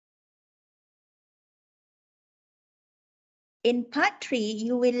In part 3,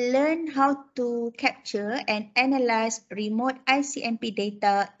 you will learn how to capture and analyze remote ICMP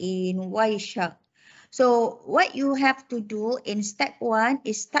data in Wireshark. So what you have to do in step 1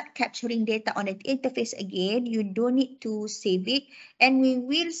 is start capturing data on the interface again. You don't need to save it, and we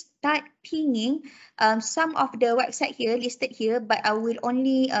will start pinging some of the website here listed here, but I will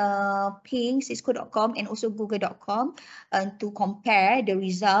only ping cisco.com and also google.com to compare the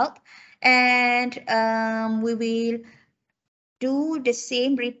result. And we will do the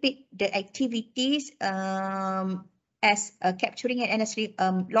same, repeat the activities as capturing and analyzing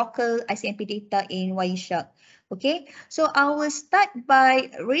local ICMP data in Wireshark. Okay, so I will start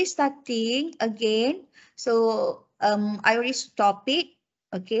by restarting again. So I already stop it.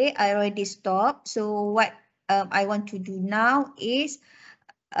 Okay, I already stopped. So what I want to do now is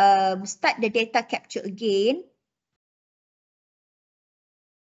start the data capture again.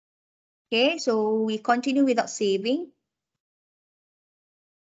 Okay, so we continue without saving.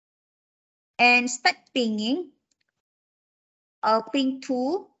 And start pinging. I'll ping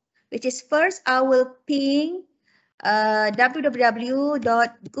 2, which is first I will ping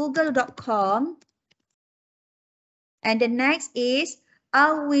www.google.com, and the next is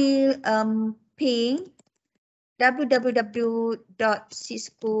I will ping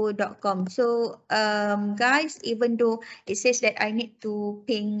www.cisco.com. So guys, even though it says that I need to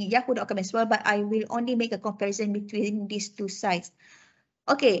ping yahoo.com as well, but I will only make a comparison between these two sites.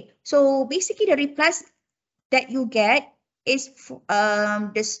 Okay, so basically the replies that you get is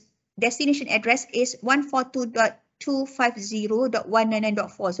this destination address is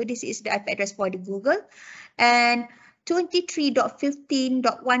 142.250.199.4. So this is the IP address for the Google, and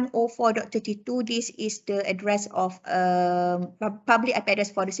 23.15.104.32. This is the address of public IP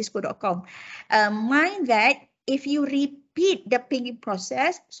address for the cisco.com. Mind that if you repeat the pinging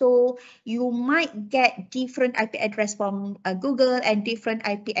process, so you might get different IP address from Google and different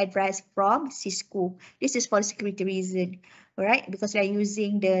IP address from Cisco. This is for security reason, all right? Because they're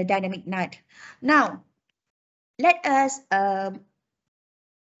using the dynamic NAT. Now, let us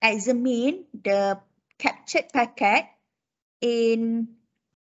examine the captured packet in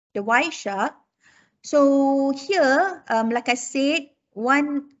the Wireshark. So here, like I said,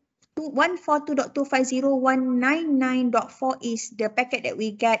 142.250.199.4 is the packet that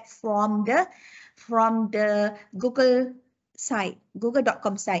we get from the Google site,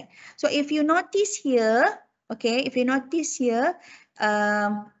 google.com site. So if you notice here, okay, if you notice here,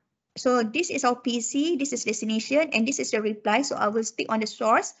 so this is our PC, this is destination, and this is the reply. So I will stick on the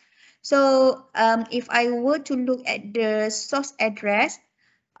source. So if I were to look at the source address,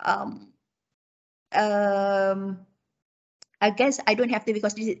 I guess I don't have to,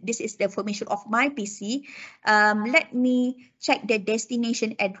 because this is the information of my PC. Let me check the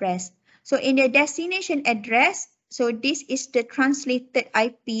destination address. So in the destination address, so this is the translated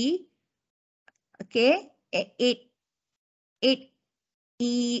IP, okay,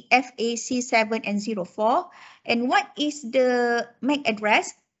 8EFAC7 and 04. And what is the MAC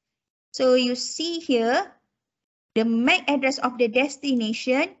address? So you see here, the MAC address of the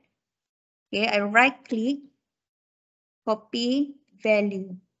destination. Okay, I right click, copy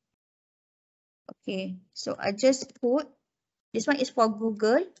value. Okay, so I just put, this one is for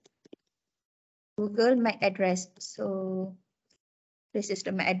Google MAC address. So this is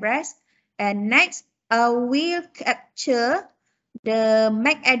the MAC address. And next, I will capture the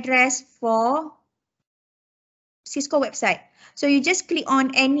MAC address for Cisco website. So you just click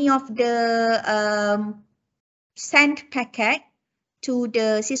on any of the send packet to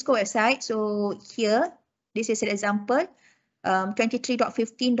the Cisco website. So here, this is an example.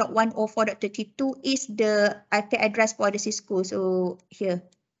 23.15.104.32 is the IP address for the Cisco. So here,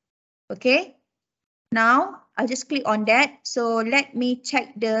 okay. Now I'll just click on that. So let me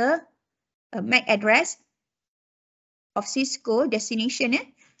check the MAC address of Cisco destination.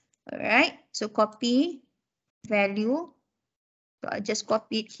 All right. So copy value. So I just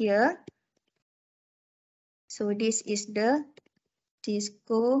copy it here. So this is the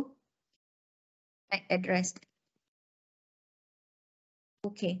Cisco MAC address.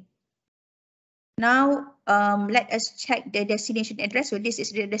 Okay. Now let us check the destination address. So this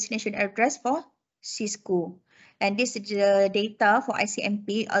is the destination address for Cisco. And this is the data for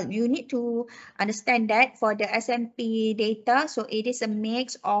ICMP. You need to understand that for the ICMP data, so it is a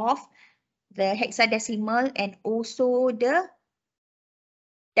mix of the hexadecimal and also the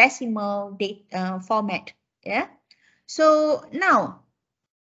decimal data format. Yeah. So now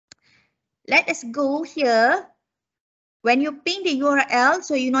let us go here When you ping the URL,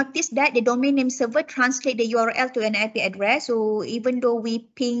 so you notice that the domain name server translate the URL to an IP address. So even though we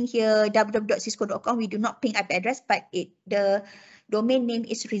ping here www.cisco.com, we do not ping IP address, but the domain name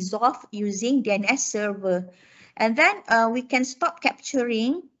is resolved using DNS server. And then we can stop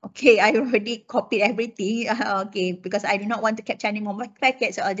capturing. Okay, I already copied everything. Okay, because I do not want to capture any more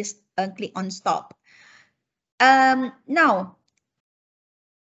packets, so I'll just click on stop. Now,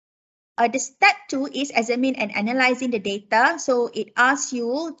 the step 2 is examine and analyzing the data. So it asks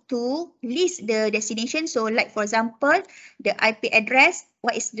you to list the destination. So like for example, the IP address,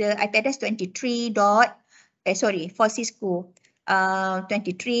 what is the IP address? 23 for Cisco.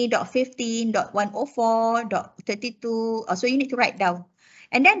 23.15.104.32. So you need to write down.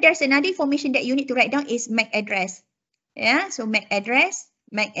 And then there's another information that you need to write down is MAC address. Yeah, so MAC address.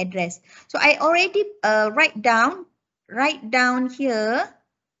 So I already write down here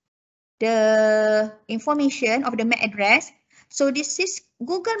the information of the MAC address. So this is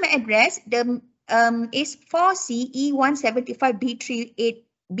Google MAC address. The is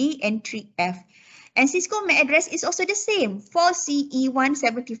 4CE175B38B and 3F. And Cisco MAC address is also the same,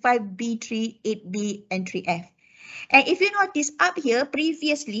 4CE175B38B and 3F. And if you notice up here,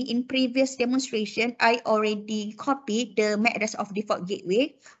 previously in previous demonstration, I already copied the MAC address of default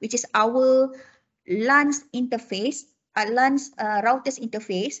gateway, which is our LAN's interface, LAN's routers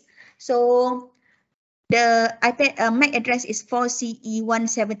interface. So the IP MAC address is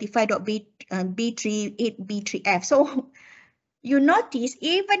 4CE175.B38B3F. So you notice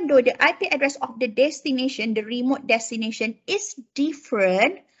even though the IP address of the destination, the remote destination is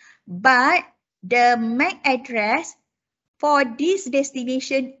different, but the MAC address for this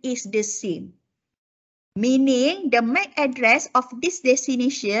destination is the same. Meaning the MAC address of this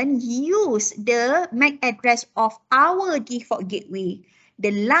destination use the MAC address of our default gateway,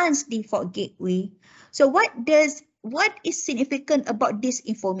 the LAN's default gateway. So what is significant about this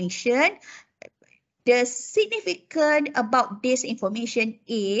information? The significant about this information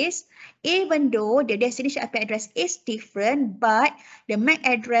is even though the destination IP address is different, but the MAC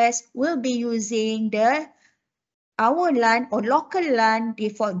address will be using our LAN or local LAN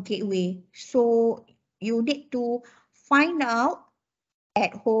default gateway. So you need to find out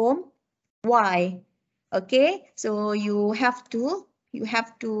at home why. Okay, so you have to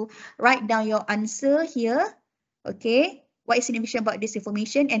write down your answer here. Okay, what is significant about this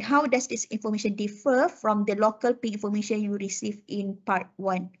information and how does this information differ from the local ping information you receive in part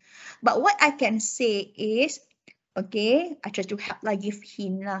 1? But what I can say is, okay, I try to help lah, give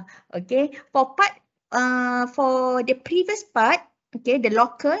hint lah. Okay, for the previous part, okay, the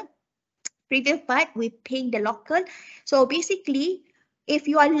local, previous part, we ping the local. So basically, if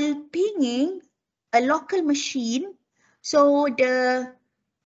you are pinging a local machine, so the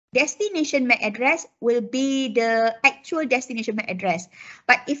destination MAC address will be the actual destination MAC address.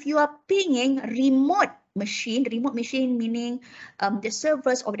 But if you are pinging remote machine meaning the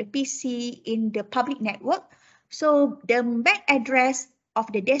servers of the PC in the public network, so the MAC address of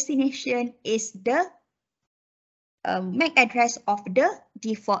the destination is the MAC address of the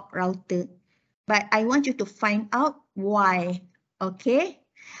default router. But I want you to find out why. Okay.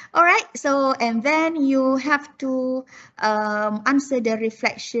 All right. So, and then you have to answer the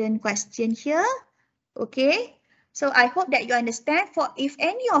reflection question here. Okay. So I hope that you understand. For if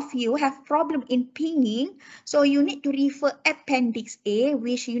any of you have problem in pinging, so you need to refer Appendix A,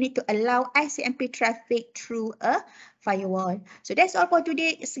 which you need to allow ICMP traffic through a firewall. So that's all for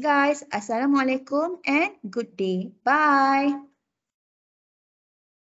today, guys. Assalamualaikum and good day. Bye.